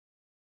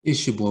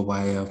It's your boy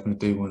YL from the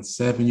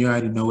 317. You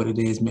already know what it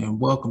is, man.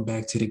 Welcome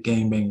back to the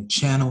Game Banging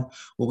channel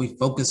where we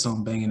focus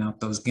on banging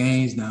out those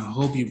games. Now, I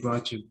hope you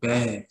brought your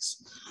bags.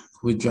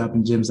 We're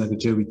dropping gems like a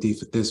jewelry thief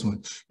with this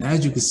one. Now,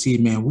 as you can see,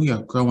 man, we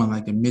are growing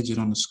like a midget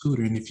on a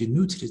scooter. And if you're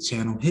new to the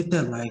channel, hit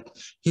that like,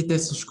 hit that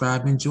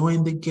subscribe, and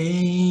join the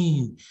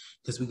game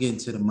because we get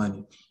into the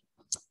money.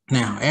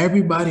 Now,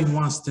 everybody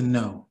wants to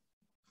know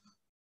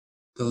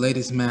the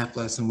latest math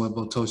lesson, what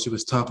Voltoshi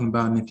was talking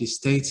about. And if you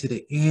stay to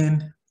the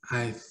end,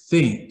 I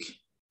think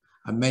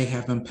I may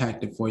have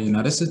unpacked it for you.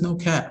 Now, this is no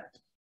cap.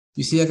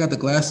 You see, I got the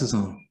glasses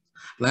on.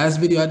 Last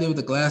video I did with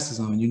the glasses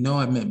on, you know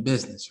I meant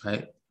business,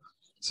 right?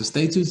 So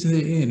stay tuned to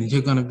the end, and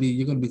you're gonna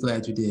be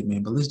glad you did,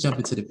 man. But let's jump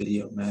into the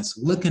video, man. So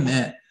looking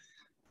at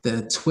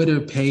the Twitter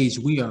page,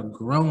 we are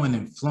growing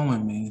and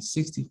flowing, man.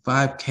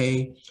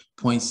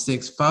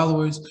 65K.6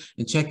 followers,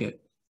 and check it.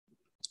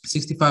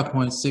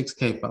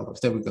 65.6K followers.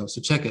 There we go.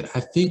 So check it. I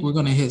think we're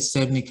gonna hit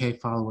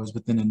 70K followers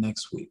within the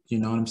next week. You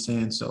know what I'm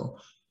saying? So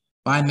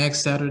by next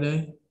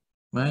Saturday,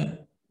 right?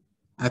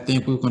 I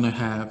think we're gonna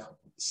have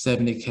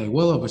 70K,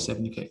 well over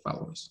 70K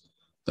followers.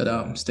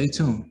 But stay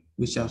tuned.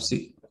 We shall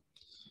see.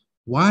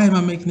 Why am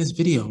I making this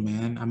video,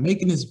 man? I'm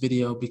making this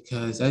video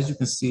because, as you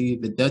can see,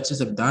 the Duchess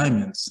of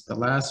Diamonds, the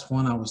last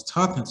one I was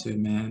talking to,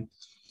 man,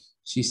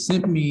 she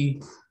sent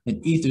me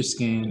an ether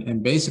scan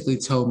and basically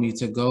told me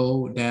to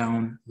go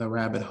down the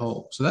rabbit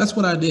hole. So that's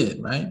what I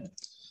did, right?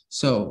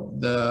 So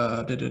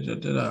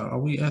are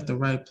we at the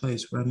right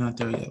place? We're not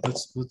there yet.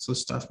 Let's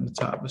start from the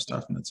top. Let's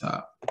start from the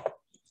top.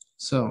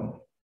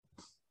 So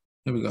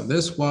here we go.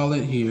 This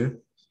wallet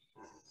here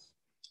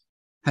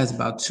has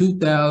about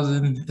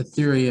 2,000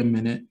 Ethereum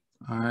in it.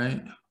 All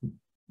right,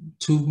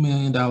 $2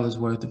 million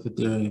worth of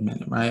Ethereum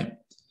in it, right?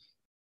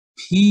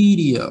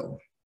 PDO,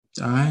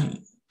 all right,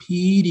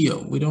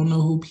 PDO. We don't know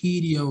who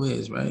PDO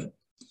is, right?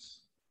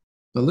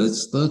 But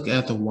let's look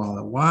at the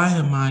wallet. Why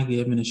am I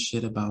giving a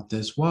shit about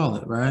this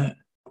wallet, right?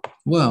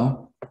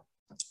 Well,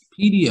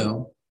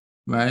 PDO,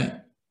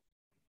 right,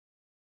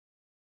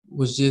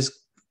 just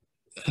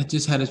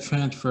had a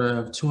transfer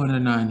of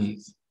 209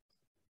 ETH,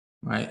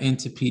 right,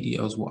 into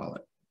PDO's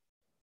wallet.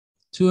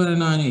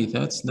 209 ETH,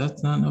 that's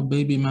not no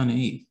baby amount of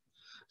ETH.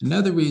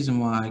 Another reason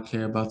why I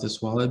care about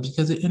this wallet is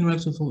because it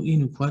interacts with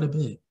Inu quite a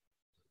bit.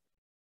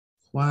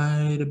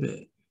 Quite a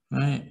bit,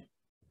 right?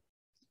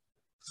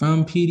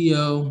 From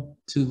PDO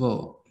to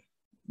Volt,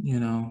 you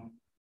know,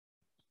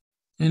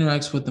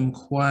 interacts with them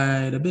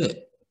quite a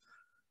bit.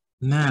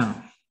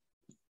 Now,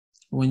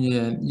 when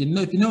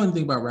if you know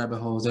anything about rabbit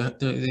holes,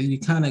 you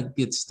kind of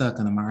get stuck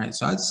in them, all right?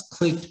 So I just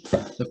clicked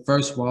the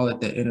first wallet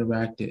that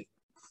interacted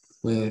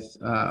with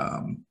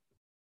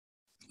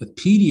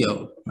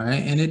PDO,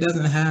 right? And it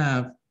doesn't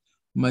have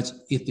much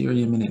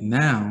Ethereum in it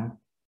now,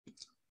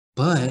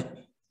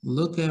 but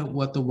look at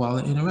what the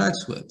wallet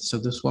interacts with. So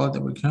this wallet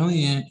that we're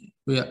currently in,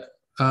 we are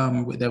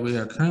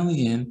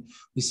currently in,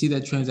 we see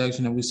that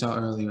transaction that we saw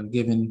earlier,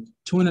 giving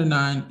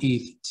 209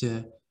 ETH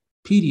to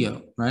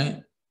PDO,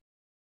 right?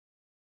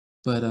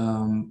 But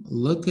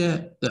look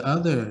at the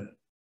other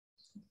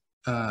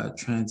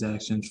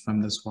transactions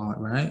from this wallet,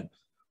 right?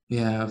 We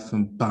have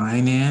from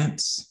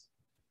Binance,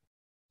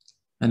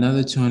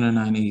 another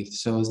 209 ETH.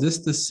 So is this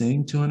the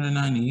same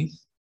 209 ETH?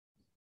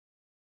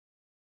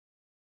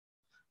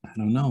 I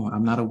don't know.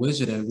 I'm not a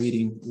wizard at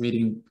reading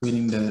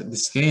the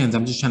scans.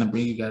 I'm just trying to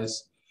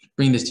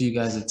bring this to you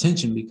guys'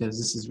 attention because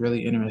this is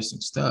really interesting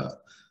stuff.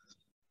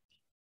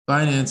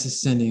 Binance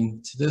is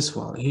sending to this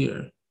wallet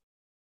here,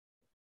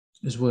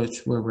 is where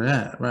we're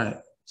at,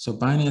 right? So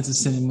Binance is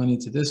sending money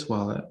to this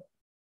wallet.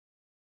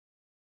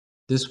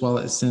 This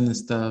wallet is sending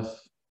stuff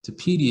to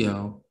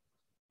PDO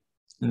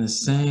in the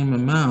same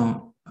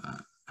amount.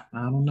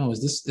 I don't know.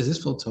 Is this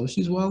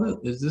Voltoshi's wallet?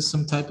 Is this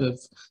some type of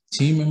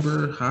team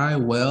member high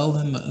well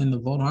in the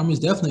Volt army? It's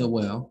definitely a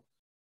well.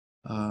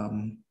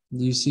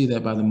 You see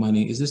that by the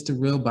money. Is this the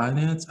real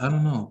Binance? I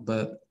don't know,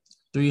 but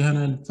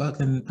 30,000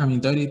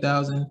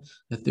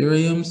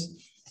 Ethereums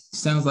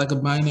sounds like a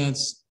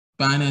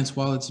Binance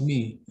wallet to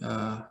me.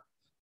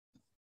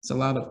 It's a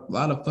lot of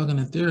fucking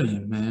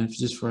Ethereum, man,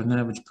 just for an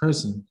average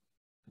person.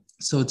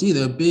 So it's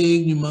either a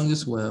big,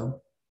 humongous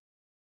well,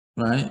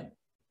 right?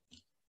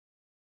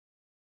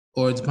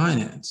 Or it's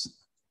Binance,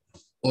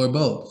 or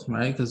both,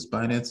 right? Because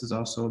Binance is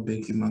also a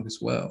big, humongous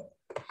well.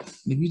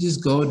 And if you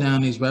just go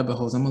down these rabbit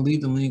holes, I'm gonna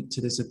leave the link to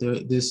this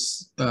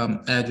address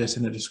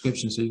in the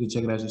description so you can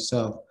check it out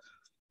yourself.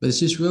 But it's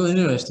just real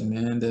interesting,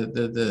 man.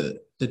 The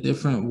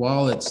different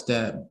wallets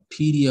that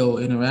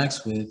PDO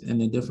interacts with and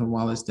the different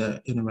wallets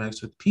that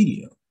interacts with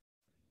PDO.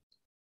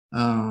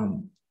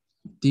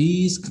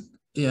 These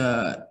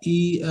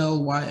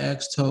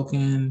ELYX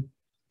token,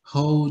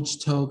 Hoj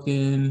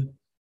token.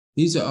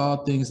 These are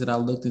all things that I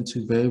looked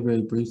into very, very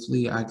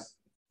briefly.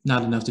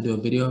 Not enough to do a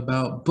video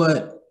about,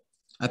 but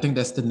I think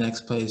that's the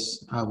next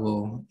place I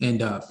will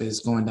end up,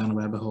 is going down the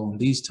rabbit hole in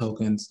these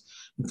tokens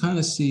and kind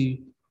of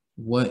see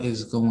what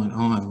is going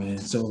on, man.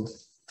 So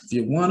if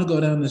you want to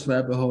go down this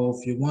rabbit hole,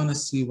 if you want to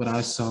see what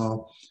I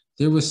saw,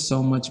 there was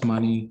so much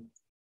money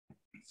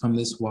from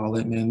this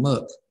wallet, man.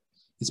 Look,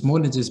 It's more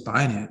than just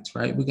Binance,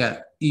 right? We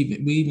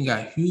even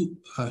got Hubi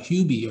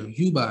or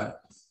Hubi,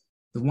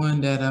 the one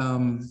that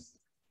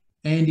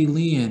Andy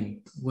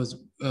Leon was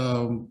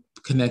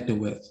connected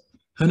with.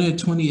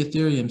 120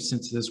 Ethereum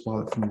sent to this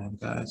wallet from them,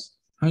 guys.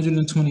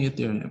 120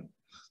 Ethereum.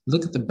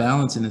 Look at the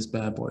balance in this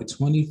bad boy.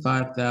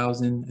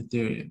 25,000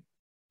 Ethereum.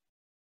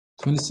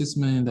 $26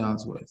 million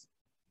worth.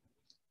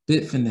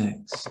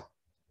 Bitfinex.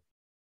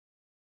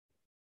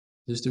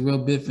 There's the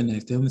real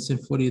Bitfinex. They only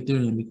sent 40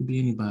 Ethereum. It could be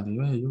anybody.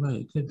 Right, you're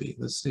right. It could be.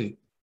 Let's see.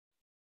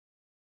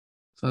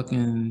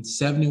 Fucking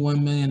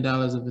 $71 million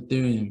of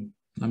Ethereum.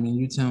 I mean,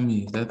 you tell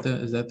me, is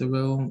that the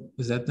real,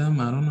 is that them?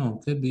 I don't know.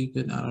 Could be,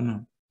 I don't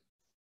know.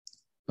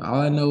 But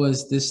all I know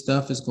is this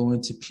stuff is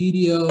going to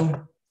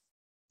PDO.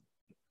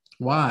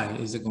 Why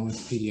is it going to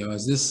PDO?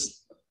 Is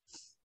this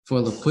for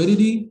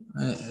liquidity?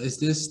 Is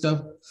this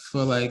stuff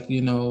for like,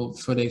 you know,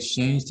 for the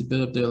exchange to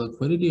build up their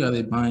liquidity? Are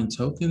they buying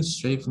tokens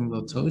straight from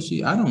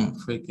Voltoshi? I don't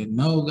freaking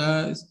know,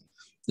 guys.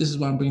 This is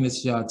why I'm bringing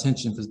this to y'all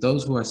attention, because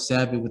those who are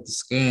savvy with the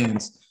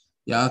scans,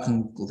 y'all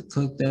can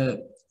click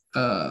that,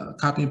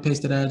 copy and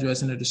paste that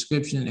address in the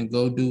description and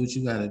go do what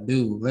you gotta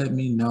do. Let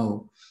me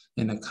know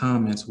in the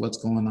comments what's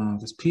going on,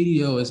 because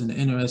PDO is an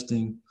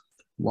interesting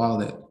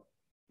wallet,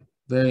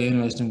 very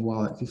interesting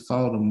wallet. If you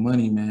follow the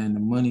money, man, the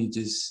money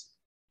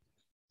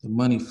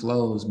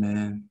flows,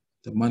 man.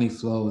 The money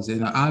flows.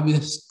 And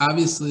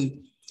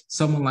obviously,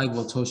 someone like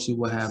Voltoshi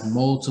will have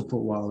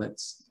multiple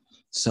wallets.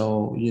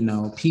 So, you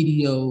know,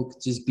 PDO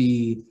could just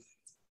be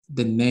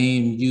the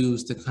name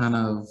used to kind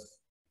of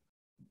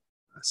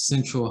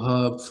central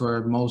hub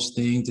for most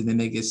things, and then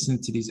they get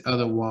sent to these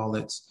other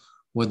wallets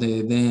where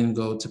they then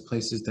go to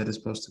places that are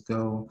supposed to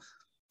go.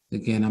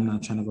 Again, I'm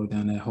not trying to go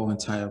down that whole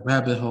entire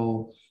rabbit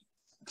hole,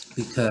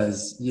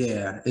 because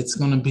yeah, it's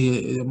gonna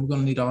be, I'm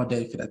gonna need all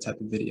day for that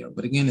type of video.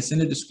 But again, it's in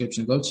the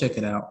description, go check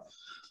it out.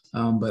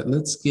 But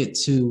let's get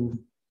to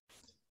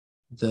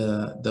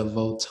the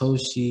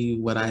Voltoshi,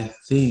 what I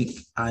think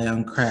I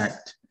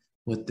uncracked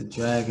with the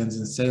dragons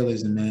and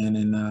sailors, man.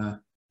 And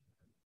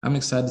I'm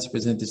excited to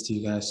present this to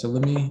you guys. So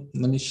let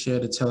me share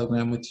the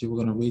Telegram with you. We're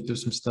gonna read through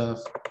some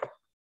stuff,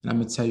 and I'm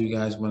gonna tell you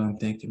guys what I'm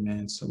thinking,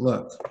 man. So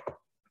look,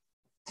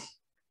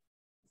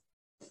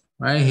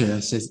 right here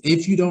it says,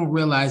 if you don't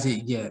realize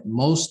it yet, the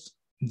most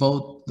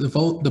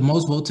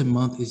voted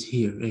month is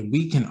here, and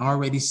we can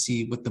already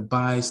see with the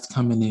buys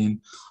coming in,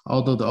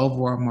 although the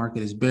overall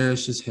market is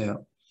bearish as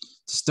hell.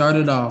 To start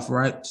it off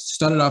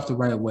the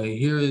right way,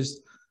 here is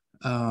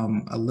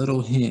a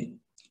little hint.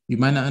 You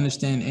might not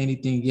understand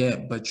anything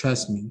yet, but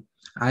trust me,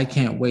 I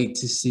can't wait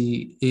to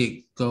see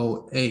it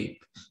go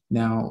ape.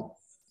 Now,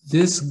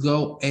 this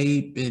go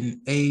ape and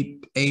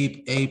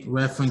ape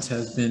reference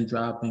has been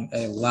dropping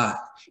a lot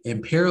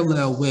in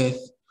parallel with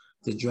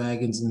the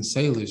dragons and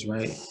sailors,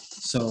 right?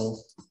 So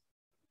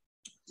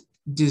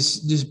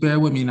just bear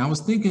with me. And I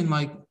was thinking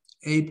like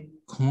ape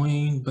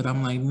coin, but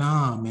I'm like,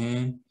 nah,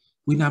 man.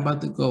 We're not about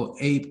to go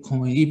ape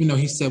coin, even though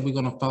he said we're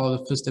going to follow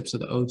the footsteps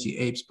of the OG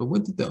apes. But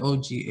what did the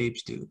OG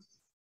apes do?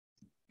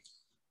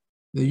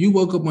 You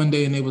woke up one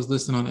day and they was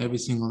listed on every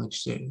single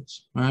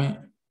exchange, right?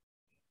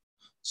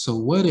 So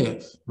what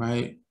if,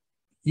 right,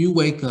 you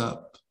wake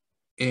up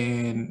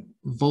and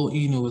Volt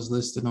Inu is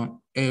listed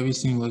on every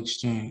single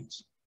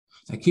exchange?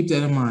 Now keep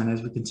that in mind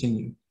as we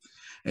continue.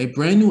 A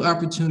brand new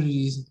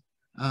opportunities,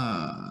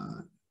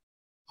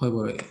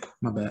 wait,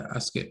 my bad, I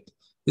skipped.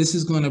 This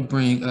is going to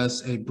bring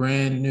us a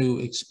brand new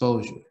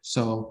exposure.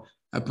 So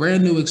a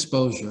brand new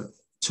exposure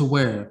to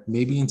where?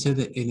 Maybe into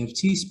the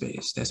NFT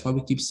space. That's why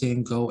we keep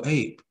saying go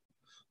ape.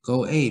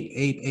 Go ape,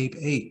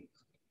 ape.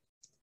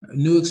 A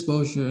new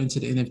exposure into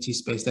the NFT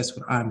space. That's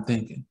what I'm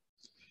thinking.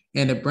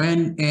 And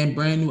brand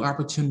new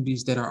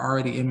opportunities that are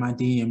already in my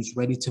DMs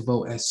ready to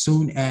vote as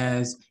soon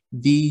as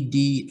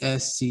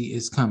VDSC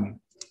is coming.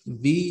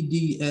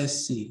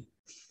 VDSC.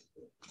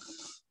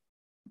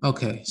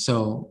 Okay,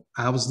 so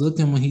I was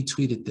looking when he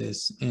tweeted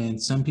this,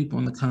 and some people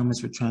in the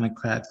comments were trying to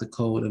crack the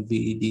code of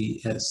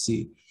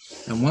VDSC.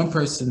 And one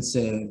person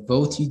said,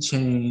 Voti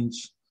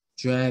change,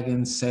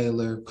 Dragon,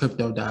 Sailor,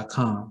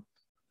 Crypto.com.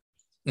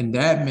 And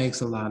that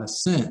makes a lot of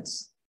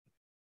sense.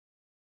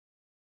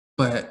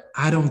 But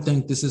I don't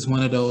think this is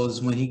one of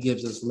those when he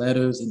gives us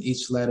letters and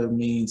each letter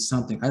means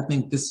something. I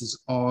think this is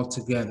all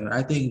together.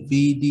 I think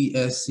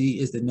VDSC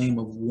is the name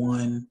of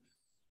one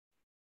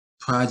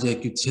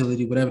project,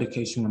 utility, whatever the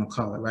case you want to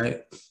call it,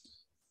 right?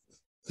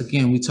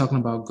 Again, we're talking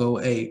about Go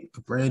Ape,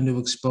 a brand new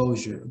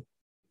exposure,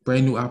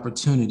 brand new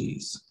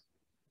opportunities,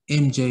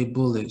 MJ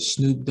bullish,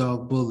 Snoop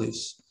Dogg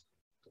bullish.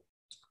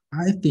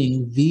 I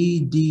think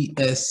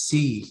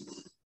VDSC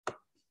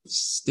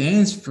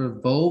stands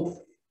for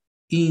Volt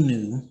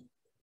Inu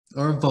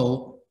or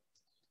Volt.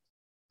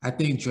 I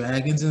think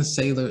Dragons and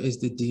Sailor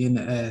is the D and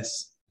the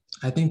S.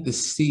 I think the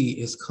C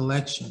is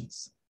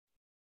collections.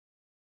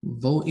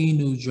 Volt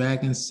Inu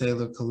Dragon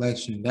Sailor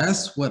collection.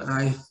 That's what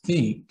I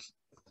think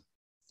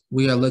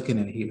we are looking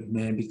at here,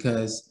 man,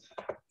 because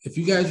if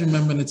you guys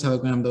remember in the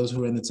Telegram, those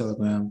who are in the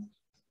Telegram,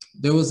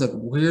 there was a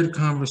weird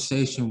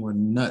conversation where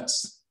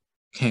nuts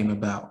came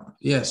about.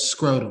 Yes,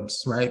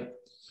 scrotums, right?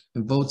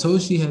 And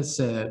Voltoshi has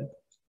said,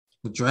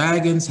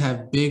 dragons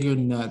have bigger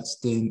nuts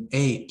than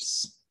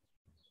apes.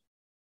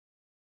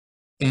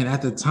 And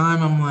at the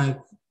time, I'm like,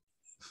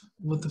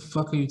 what the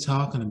fuck are you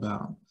talking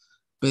about?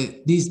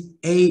 But these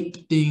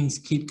ape things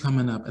keep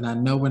coming up. And I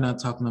know we're not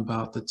talking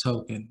about the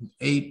token.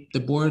 Ape, the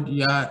board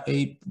yacht,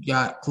 ape,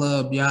 yacht,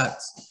 club,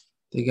 yachts.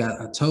 They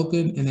got a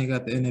token and they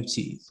got the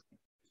NFTs.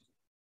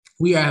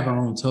 We have our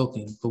own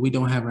token, but we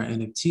don't have our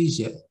NFTs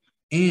yet.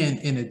 And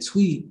in a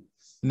tweet,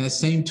 in that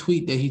same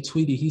tweet that he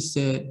tweeted, he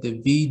said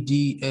the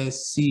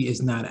VDSC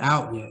is not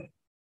out yet.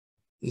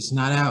 It's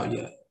not out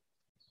yet.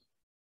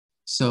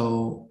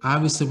 So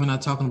obviously we're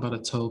not talking about a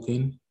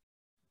token.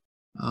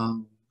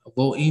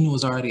 Volinu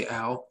is already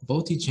out.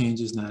 Volti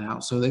change is not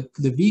out. So the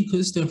V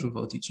could stand for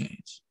Volti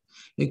change.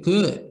 It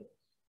could.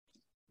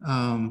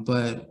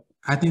 But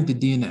I think the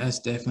D and the S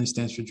definitely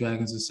stands for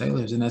dragons and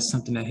sailors. And that's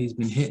something that he's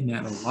been hitting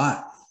at a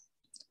lot.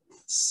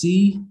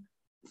 C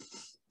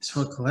is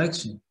for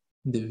collection.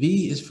 The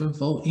V is for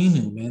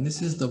Volinu, man.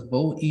 This is the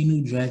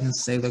Volinu Dragon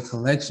Sailor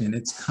collection.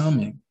 It's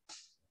coming.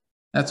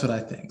 That's what I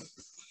think.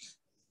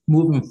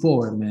 Moving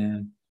forward,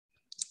 man,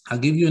 I'll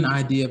give you an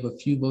idea of a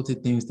few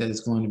voted things that is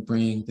going to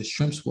bring. The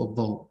shrimps will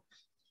vote.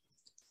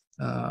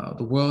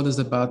 The world is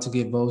about to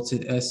get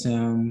voted.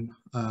 SM,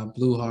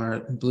 Blue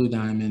Heart, Blue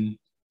Diamond,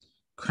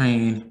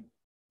 Crane,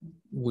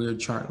 weird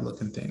chart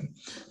looking thing.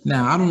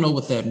 Now, I don't know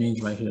what that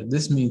means right here.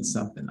 This means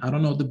something. I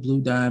don't know what the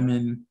Blue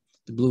Diamond,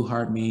 the Blue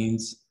Heart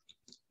means.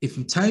 If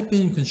you type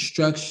in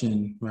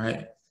construction,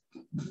 right,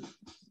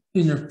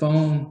 in your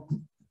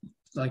phone,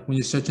 like when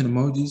you're searching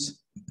emojis,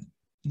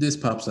 this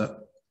pops up.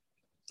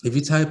 If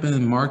you type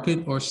in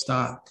market or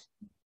stock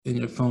in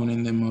your phone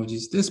in the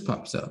emojis, this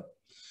pops up.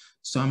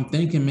 So I'm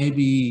thinking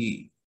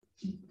maybe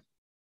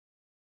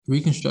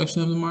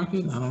reconstruction of the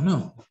market. I don't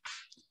know.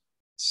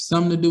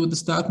 Something to do with the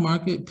stock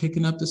market,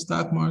 picking up the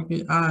stock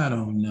market. I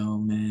don't know,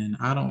 man.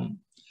 I don't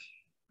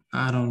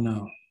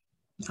know.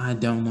 I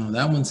don't know.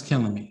 That one's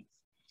killing me.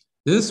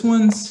 This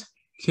one's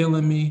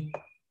killing me.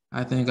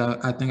 I think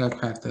I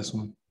cracked this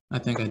one. I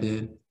think I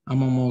did.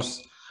 I'm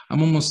almost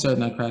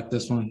certain I cracked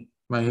this one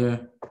right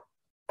here.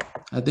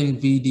 I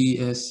think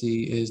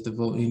VDSC is the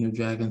Volinu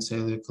Dragon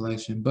Sailor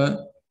collection,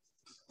 but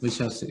we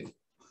shall see.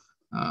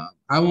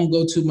 I won't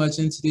go too much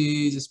into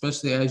these,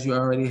 especially as you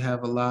already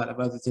have a lot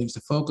of other things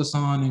to focus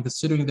on, and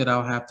considering that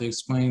I'll have to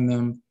explain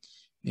them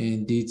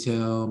in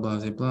detail, blah,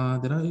 blah, blah.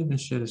 Did I even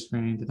share the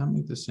screen? Did I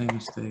make the same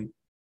mistake?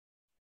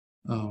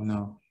 Oh,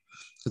 no.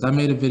 Because I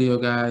made a video,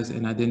 guys,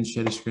 and I didn't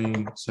share the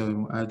screen,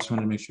 so I just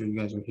wanted to make sure you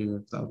guys were here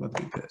because I was about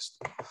to be pissed.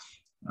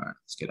 All right,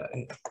 let's get out of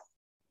here.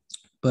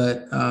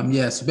 But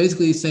yeah, so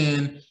basically he's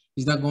saying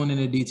he's not going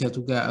into details.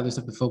 We've got other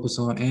stuff to focus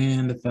on,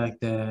 and the fact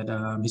that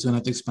he's going to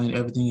have to explain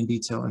everything in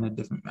detail in a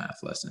different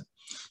math lesson.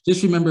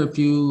 Just remember a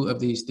few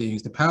of these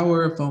things. The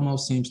power of FOMO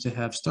seems to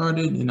have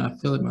started, and I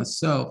feel it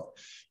myself.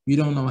 You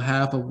don't know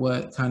half of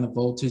what kind of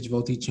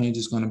voltage change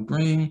is going to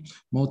bring.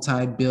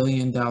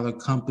 Multi-billion-dollar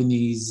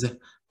companies,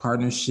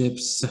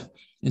 partnerships,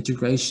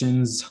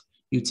 integrations,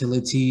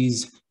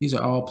 utilities. These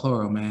are all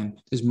plural, man.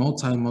 There's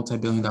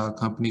multi-billion-dollar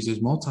companies.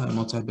 There's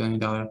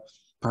multi-billion-dollar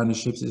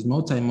partnerships. There's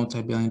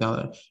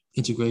multi-billion-dollar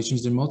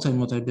integrations. There's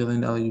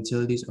multi-billion-dollar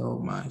utilities. Oh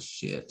my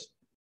shit.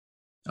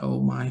 Oh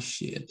my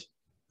shit.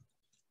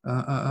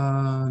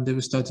 They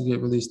will start to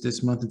get released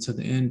this month until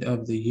the end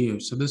of the year.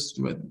 So this,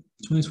 what,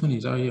 2020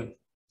 is our year.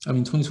 I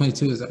mean,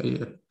 2022 is our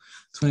year.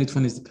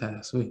 2020 is the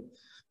past. Wait,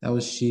 that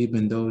was Sheeb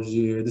and Doge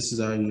year. This is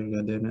our year,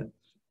 goddammit.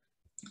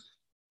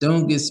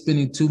 Don't get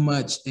spending too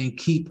much and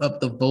keep up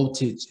the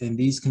voltage. And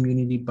these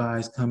community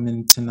buys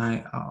coming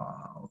tonight.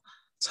 I'll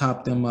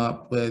top them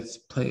up with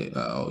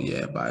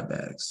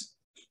buybacks.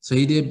 So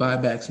he did buy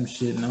back some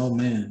shit, and oh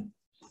man,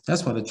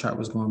 that's why the chart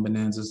was going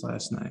bananas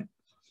last night.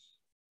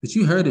 But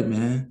you heard it,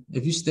 man.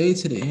 If you stayed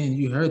to the end,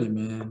 you heard it,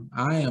 man.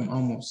 I am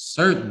almost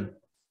certain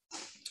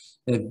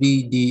that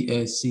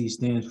VDSC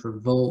stands for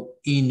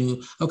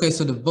Volinu. Okay,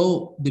 so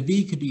the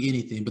V could be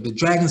anything, but the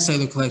Dragon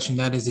Sailor collection,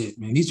 that is it,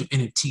 man. These are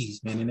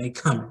NFTs, man, and they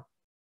coming.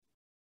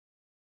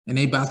 And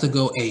they about to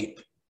go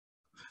ape.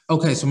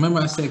 Okay, so remember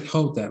I said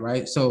hold that,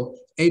 right? So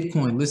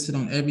ApeCoin listed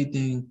on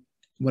everything,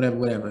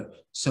 whatever.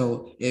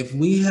 So if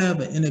we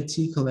have an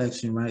NFT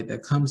collection, right,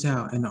 that comes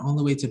out and the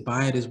only way to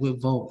buy it is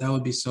with Volt, that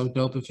would be so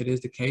dope if it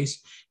is the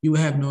case. You would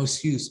have no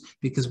excuse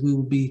because we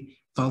will be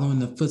following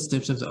the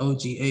footsteps of the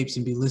OG apes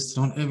and be listed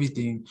on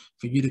everything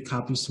for you to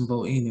copy some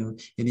Volinu,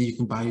 and then you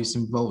can buy you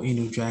some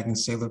Volinu Dragon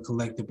Sailor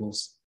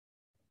collectibles.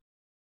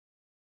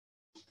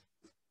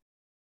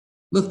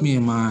 Look me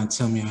in my eye and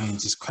tell me I ain't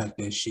just cracked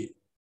that shit.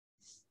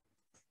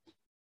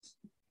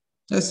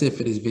 That's it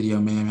for this video,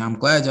 man. I'm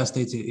glad y'all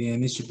stayed to the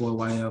end. It's your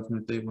boy YL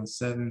from the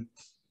 317.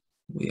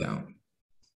 We out.